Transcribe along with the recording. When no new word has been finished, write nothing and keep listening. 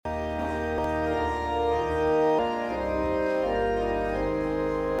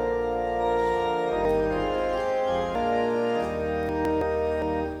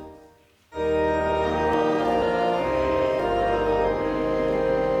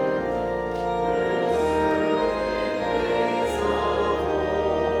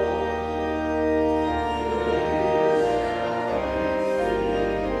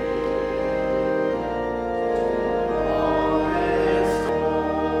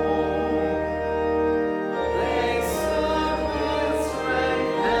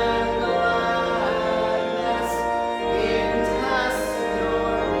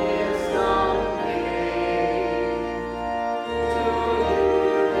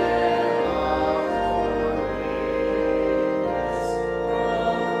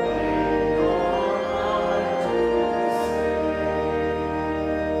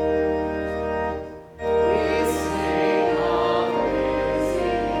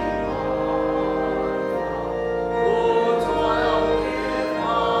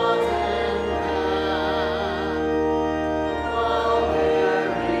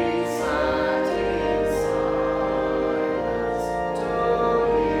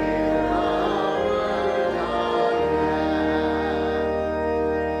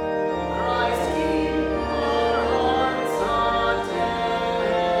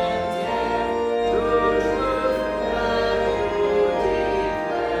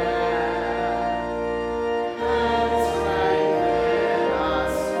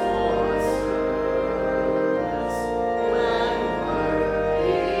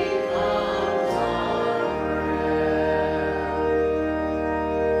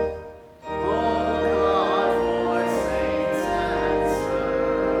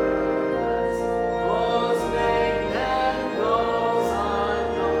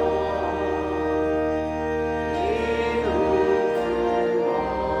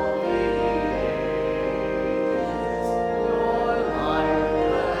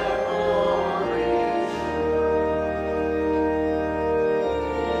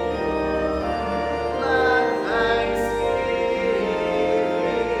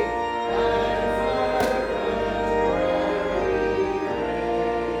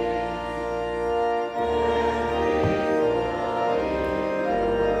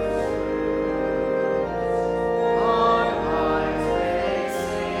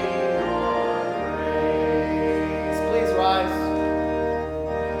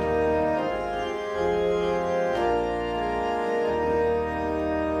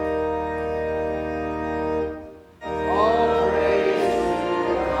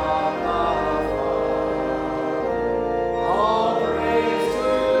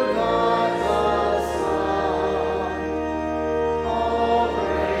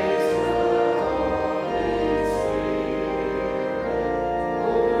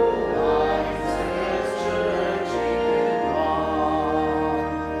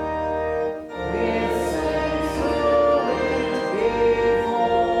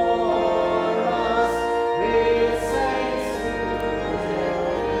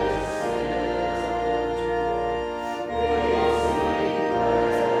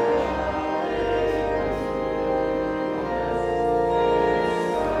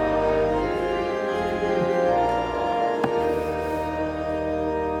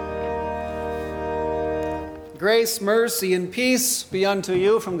Grace, mercy, and peace be unto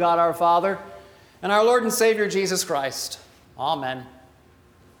you from God our Father and our Lord and Savior Jesus Christ. Amen.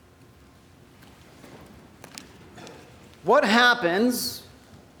 What happens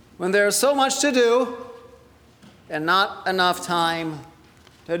when there's so much to do and not enough time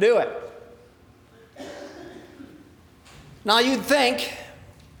to do it? Now you'd think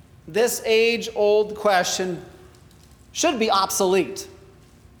this age-old question should be obsolete.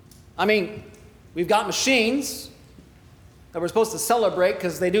 I mean, we've got machines that we're supposed to celebrate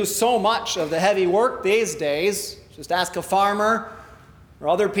because they do so much of the heavy work these days. Just ask a farmer or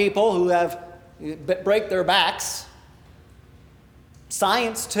other people who break their backs.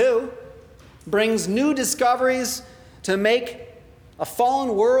 Science, too, brings new discoveries to make a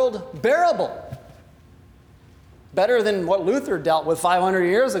fallen world bearable. Better than what Luther dealt with 500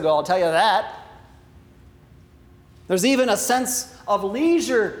 years ago, I'll tell you that. There's even a sense of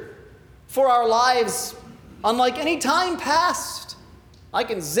leisure for our lives, unlike any time past. I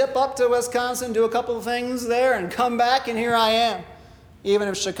can zip up to Wisconsin, do a couple of things there, and come back, and here I am, even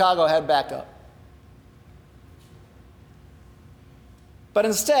if Chicago had backup. But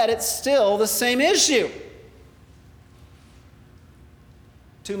instead, it's still the same issue.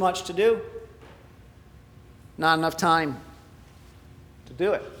 Too much to do. Not enough time to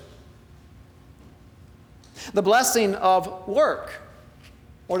do it. The blessing of work,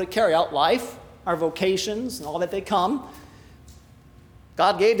 or to carry out life, our vocations, and all that they come,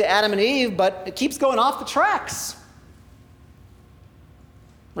 God gave to Adam and Eve, but it keeps going off the tracks.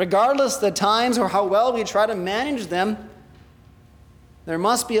 Regardless of the times or how well we try to manage them, there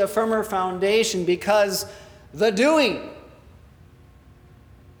must be a firmer foundation, because the doing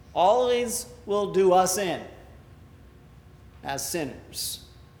always will do us in as sinners.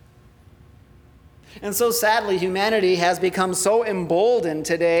 And so sadly, humanity has become so emboldened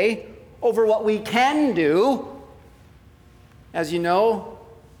today over what we can do. As you know,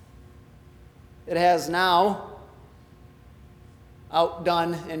 it has now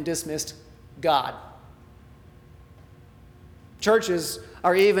outdone and dismissed God. Churches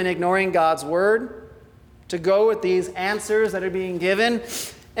are even ignoring God's word to go with these answers that are being given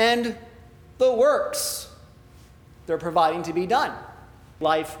and the works they're providing to be done.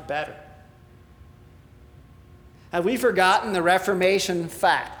 Life better. Have we forgotten the Reformation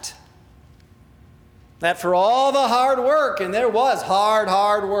fact that for all the hard work, and there was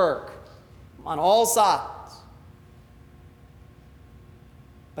hard work on all sides,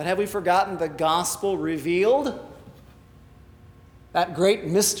 but have we forgotten the gospel revealed? That great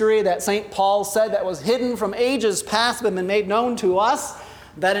mystery that St. Paul said that was hidden from ages past but been made known to us,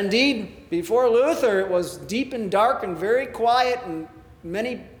 that indeed before Luther it was deep and dark and very quiet, and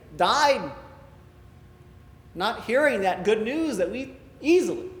many died not hearing that good news that we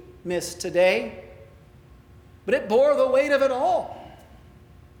easily miss today. But it bore the weight of it all.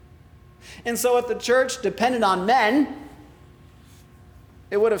 And so if the church depended on men,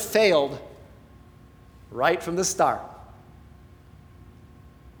 it would have failed right from the start.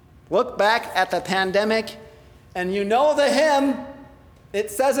 Look back at the pandemic, and you know the hymn.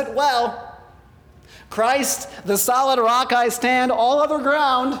 It says it well. Christ, the solid rock I stand, all other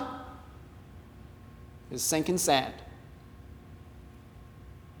ground is sinking sand.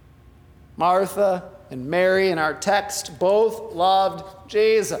 Martha and Mary in our text both loved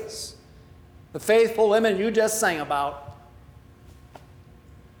Jesus, the faithful women you just sang about.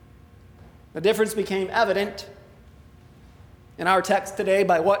 The difference became evident in our text today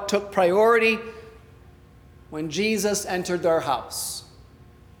by what took priority when Jesus entered their house.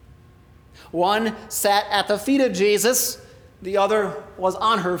 One sat at the feet of Jesus, the other was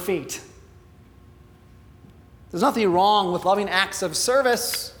on her feet. There's nothing wrong with loving acts of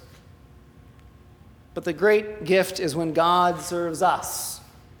service, but the great gift is when God serves us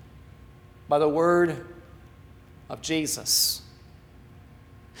by the word of Jesus.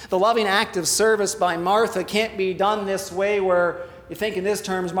 The loving act of service by Martha can't be done this way where you think in this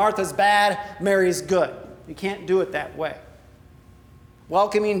terms, Martha's bad, Mary's good. You can't do it that way.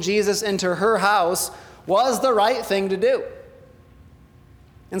 Welcoming Jesus into her house was the right thing to do.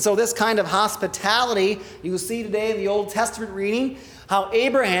 And so this kind of hospitality you see today in the Old Testament reading, how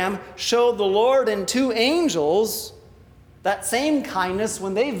Abraham showed the Lord and two angels that same kindness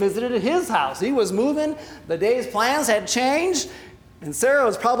when they visited his house. He was moving, the day's plans had changed, and Sarah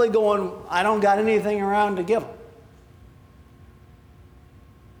was probably going, I don't got anything around to give him.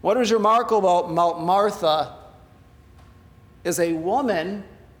 What is remarkable about Martha is a woman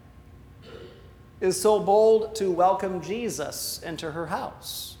is so bold to welcome Jesus into her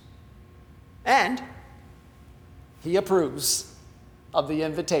house. And he approves of the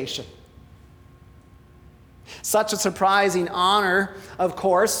invitation. Such a surprising honor, of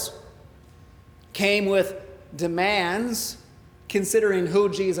course, came with demands, considering who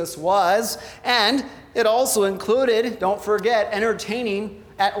Jesus was, and it also included, don't forget, entertaining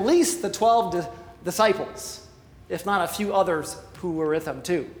at least the 12 disciples, if not a few others who were with him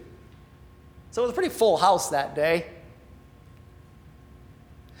too. So it was a pretty full house that day.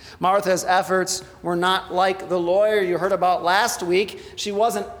 Martha's efforts were not like the lawyer you heard about last week. She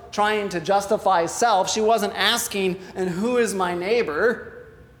wasn't trying to justify self. She wasn't asking, and who is my neighbor?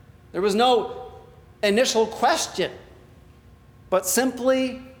 There was no initial question, but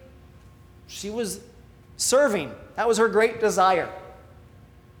simply she was serving. That was her great desire.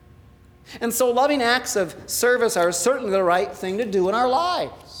 And so loving acts of service are certainly the right thing to do in our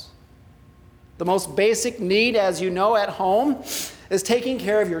lives. The most basic need, as you know, at home is taking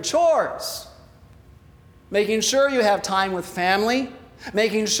care of your chores, making sure you have time with family,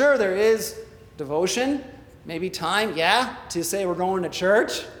 making sure there is devotion, maybe time, to say we're going to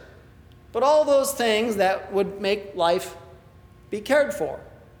church, but all those things that would make life be cared for.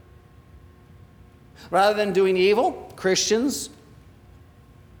 Rather than doing evil, Christians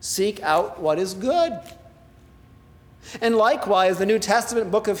seek out what is good. And likewise, the New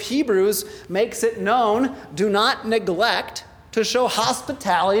Testament book of Hebrews makes it known, do not neglect to show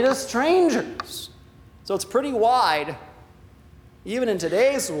hospitality to strangers. So it's pretty wide. Even in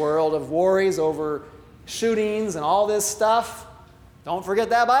today's world of worries over shootings and all this stuff, don't forget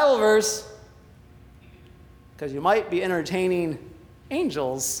that Bible verse, because you might be entertaining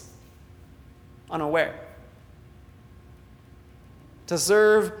angels unaware. To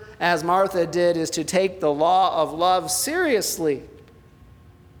serve as Martha did is to take the law of love seriously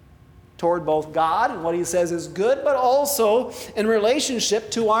toward both God and what he says is good, but also in relationship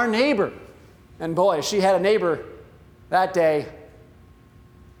to our neighbor. And boy, she had a neighbor that day,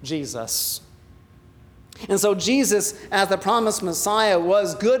 Jesus. And so Jesus, as the promised Messiah,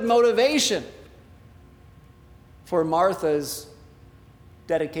 was good motivation for Martha's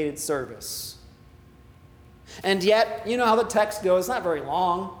dedicated service. And yet, you know how the text goes, it's not very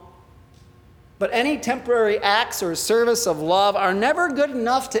long. But any temporary acts or service of love are never good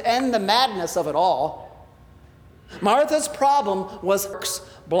enough to end the madness of it all. Martha's problem was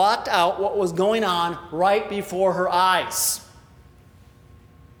blocked out what was going on right before her eyes.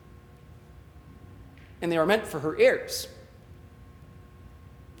 And they were meant for her ears.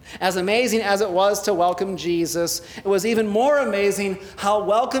 As amazing as it was to welcome Jesus, it was even more amazing how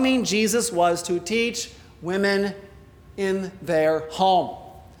welcoming Jesus was to teach women in their home.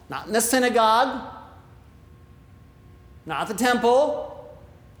 Not in the synagogue, not at the temple,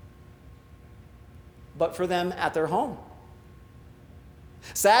 but for them at their home.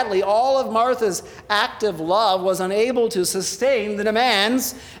 Sadly, all of Martha's active love was unable to sustain the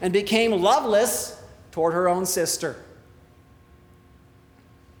demands and became loveless toward her own sister.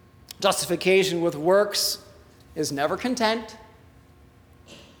 Justification with works is never content.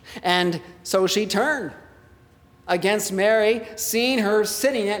 And so she turned against Mary, seeing her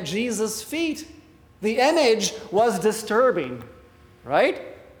sitting at Jesus' feet. The image was disturbing, right?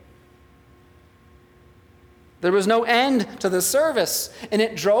 There was no end to the service, and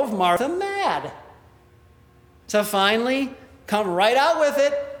it drove Martha mad to finally come right out with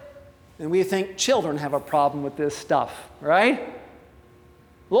it. And we think children have a problem with this stuff, right?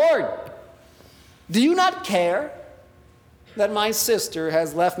 Lord, do you not care that my sister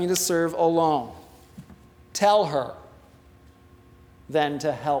has left me to serve alone? Tell her then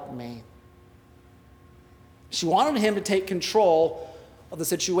to help me. She wanted him to take control of the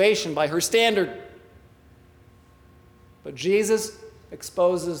situation by her standard. But Jesus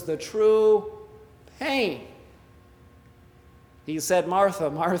exposes the true pain. He said, Martha,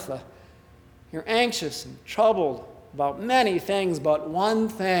 Martha, you're anxious and troubled about many things, but one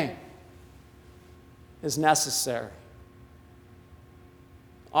thing is necessary.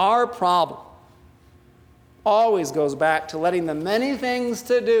 Our problem always goes back to letting the many things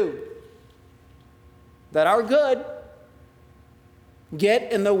to do that are good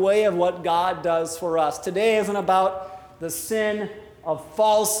get in the way of what God does for us. Today isn't about the sin of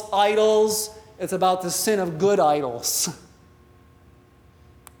false idols. It's about the sin of good idols.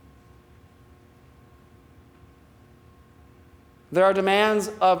 There are demands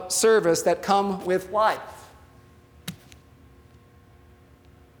of service that come with life,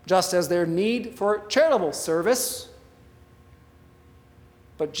 just as their need for charitable service.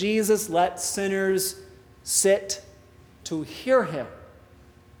 But Jesus let sinners sit to hear him.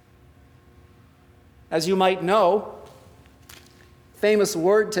 As you might know, famous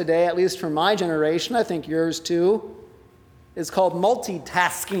word today, at least from my generation, I think yours too, is called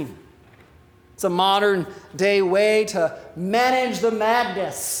multitasking. It's a modern day way to manage the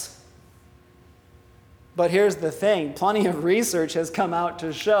madness. But here's the thing. Plenty of research has come out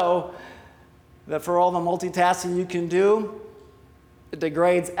to show that for all the multitasking you can do, it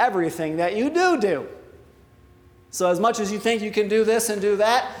degrades everything that you do. So as much as you think you can do this and do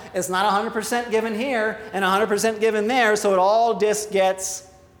that, it's not 100% given here and 100% given there, so it all just gets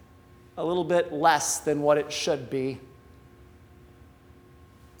a little bit less than what it should be.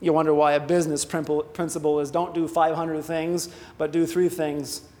 You wonder why a business principle is don't do 500 things, but do 3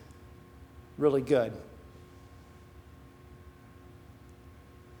 things really good.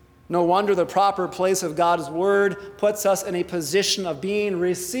 No wonder the proper place of God's word puts us in a position of being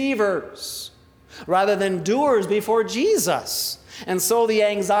receivers rather than doers before Jesus. And so the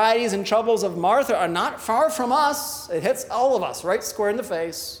anxieties and troubles of Martha are not far from us. It hits all of us right square in the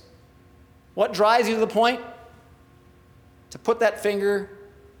face. What drives you to the point to put that finger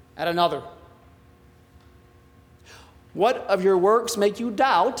at another? What of your works make you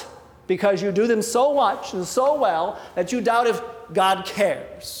doubt because you do them so much and so well that you doubt if God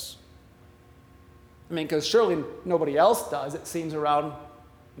cares? I mean, because surely nobody else does, it seems, around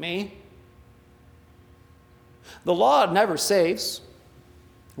me. The law never saves.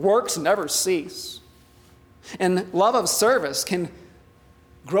 Works never cease. And love of service can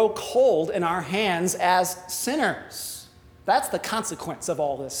grow cold in our hands as sinners. That's the consequence of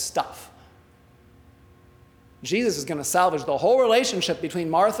all this stuff. Jesus is going to salvage the whole relationship between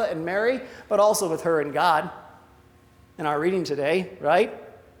Martha and Mary, but also with her and God in our reading today, right?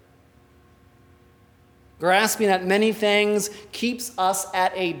 Grasping at many things keeps us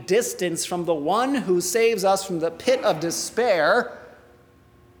at a distance from the one who saves us from the pit of despair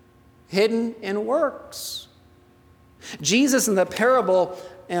hidden in works. Jesus in the parable,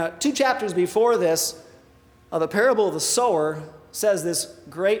 2 chapters before this, the parable of the sower, says this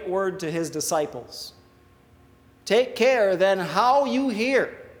great word to his disciples. Take care then how you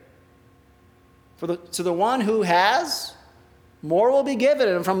hear. To the one who has, more will be given,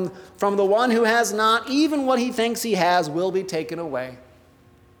 and from the one who has not, even what he thinks he has will be taken away.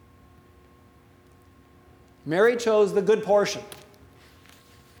 Mary chose the good portion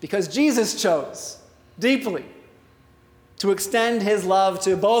because Jesus chose deeply to extend his love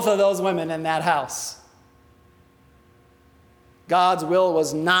to both of those women in that house. God's will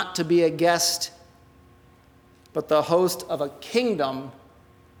was not to be a guest, but the host of a kingdom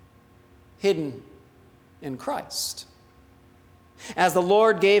hidden in Christ. As the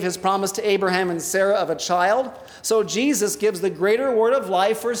Lord gave his promise to Abraham and Sarah of a child, so Jesus gives the greater word of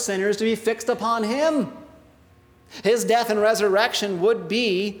life for sinners to be fixed upon him. His death and resurrection would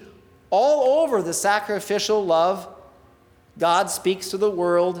be all over the sacrificial love God speaks to the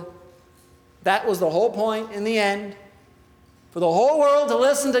world. That was the whole point in the end. For the whole world to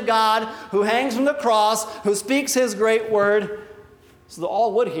listen to God, who hangs from the cross, who speaks his great word, so that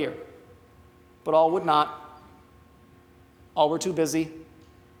all would hear, but all would not. All were too busy,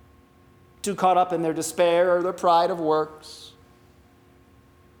 too caught up in their despair or their pride of works.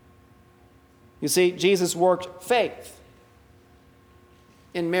 You see, Jesus worked faith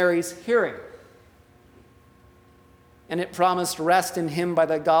in Mary's hearing, and it promised rest in him by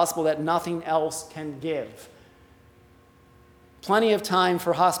the gospel that nothing else can give. Plenty of time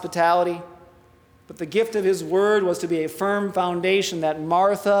for hospitality, but the gift of his word was to be a firm foundation that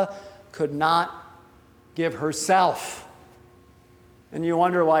Martha could not give herself. And you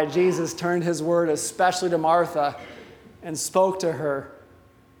wonder why Jesus turned his word especially to Martha and spoke to her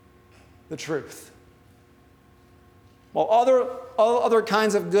the truth. While other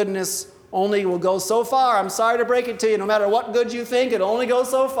kinds of goodness only will go so far. I'm sorry to break it to you. No matter what good you think, it only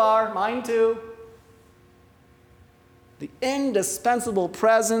goes so far. Mine too. The indispensable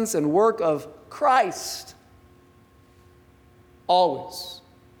presence and work of Christ always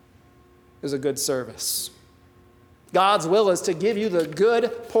is a good service. God's will is to give you the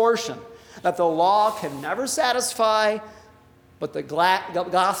good portion that the law can never satisfy, but the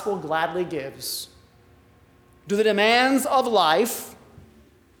gospel gladly gives. Do the demands of life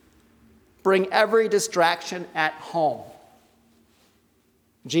bring every distraction at home?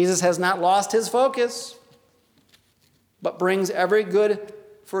 Jesus has not lost his focus, but brings every good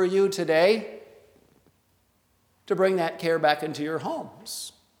for you today to bring that care back into your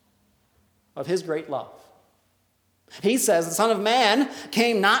homes of his great love. He says the Son of Man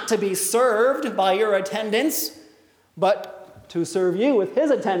came not to be served by your attendance, but to serve you with his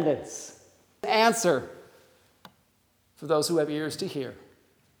attendance. Answer for those who have ears to hear.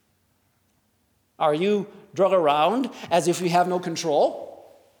 Are you drug around as if you have no control?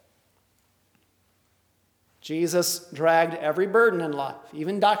 Jesus dragged every burden in life,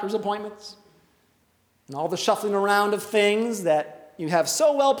 even doctor's appointments, and all the shuffling around of things that you have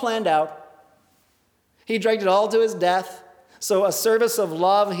so well planned out. He dragged it all to his death. So a service of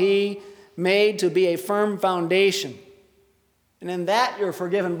love he made to be a firm foundation. And in that you're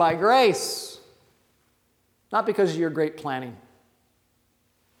forgiven by grace, not because of your great planning.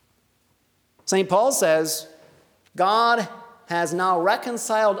 St. Paul says, God has now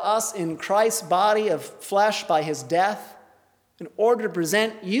reconciled us in Christ's body of flesh by his death in order to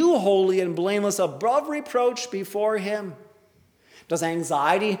present you holy and blameless above reproach before him. Does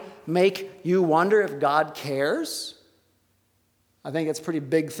anxiety make you wonder if God cares? I think it's a pretty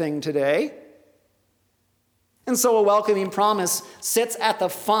big thing today. And so a welcoming promise sits at the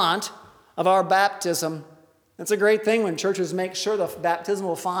font of our baptism. It's a great thing when churches make sure the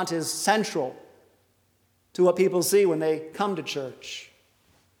baptismal font is central to what people see when they come to church.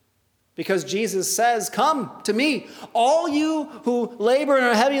 Because Jesus says, "Come to me, all you who labor and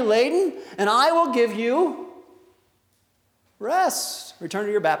are heavy laden, and I will give you rest." Return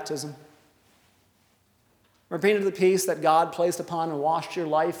to your baptism. Repent of the peace that God placed upon and washed your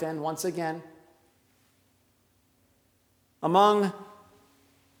life in once again. Among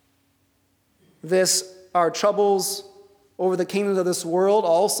this, our troubles over the kingdoms of this world,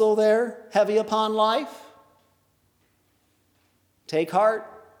 also there, heavy upon life. Take heart.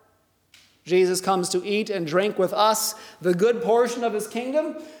 Jesus comes to eat and drink with us the good portion of his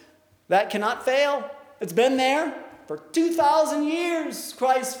kingdom. That cannot fail. It's been there for 2,000 years.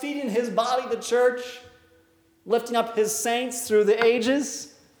 Christ feeding his body, the church, lifting up his saints through the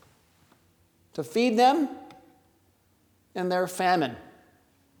ages to feed them in their famine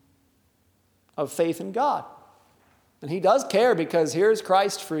of faith in God. And he does care, because here's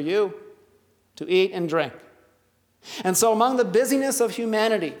Christ for you to eat and drink. And so among the busyness of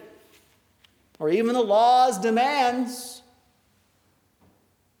humanity, or even the law's demands,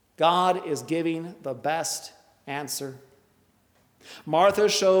 God is giving the best answer. Martha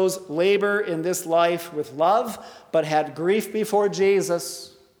shows labor in this life with love, but had grief before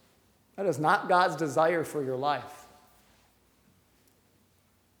Jesus. That is not God's desire for your life.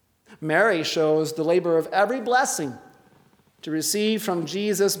 Mary shows the labor of every blessing to receive from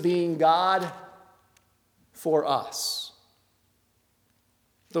Jesus, being God for us.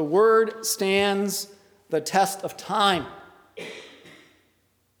 The word stands the test of time,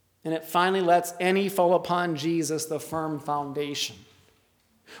 and it finally lets any fall upon Jesus, the firm foundation.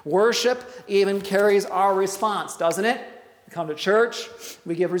 Worship even carries our response, doesn't it? We come to church,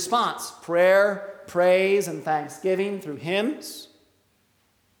 we give response: prayer, praise, and thanksgiving through hymns,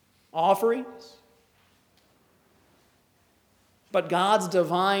 offerings. But God's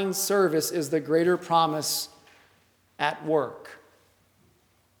divine service is the greater promise at work.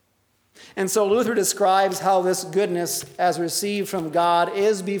 And so Luther describes how this goodness, as received from God,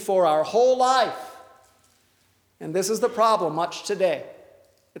 is before our whole life. And this is the problem much today.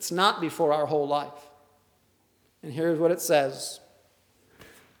 It's not before our whole life. And here's what it says.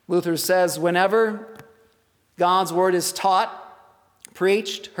 Luther says, whenever God's word is taught,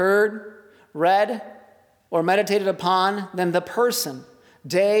 preached, heard, read, or meditated upon, then the person,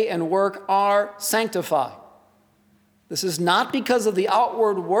 day and work are sanctified. This is not because of the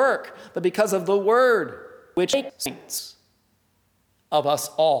outward work, but because of the word, which makes of us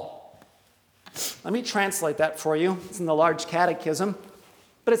all. Let me translate that for you. It's in the Large Catechism.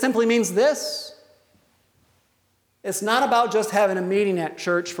 But it simply means this. It's not about just having a meeting at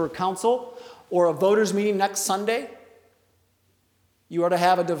church for council or a voters' meeting next Sunday. You are to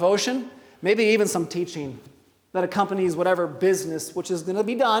have a devotion, maybe even some teaching that accompanies whatever business which is going to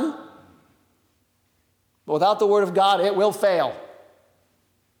be done. But without the Word of God, it will fail.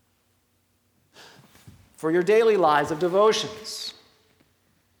 For your daily lives of devotions,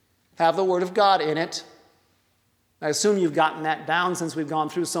 have the Word of God in it. I assume you've gotten that down since we've gone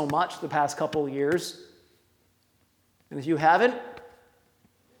through so much the past couple of years. And if you haven't,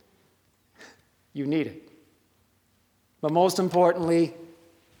 you need it. But most importantly,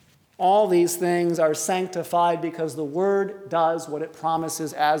 all these things are sanctified because the Word does what it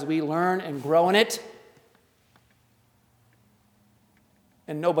promises as we learn and grow in it.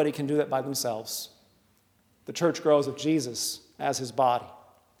 And nobody can do that by themselves. The church grows with Jesus as his body.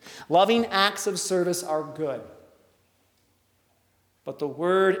 Loving acts of service are good. But the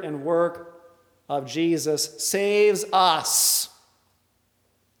word and work of Jesus saves us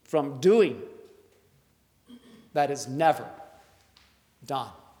from doing that is never done.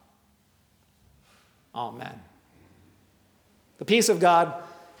 Amen. The peace of God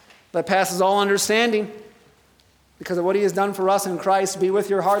that passes all understanding, because of what he has done for us in Christ, be with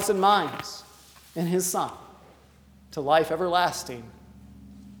your hearts and minds in his Son, to life everlasting.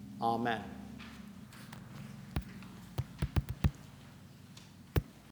 Amen.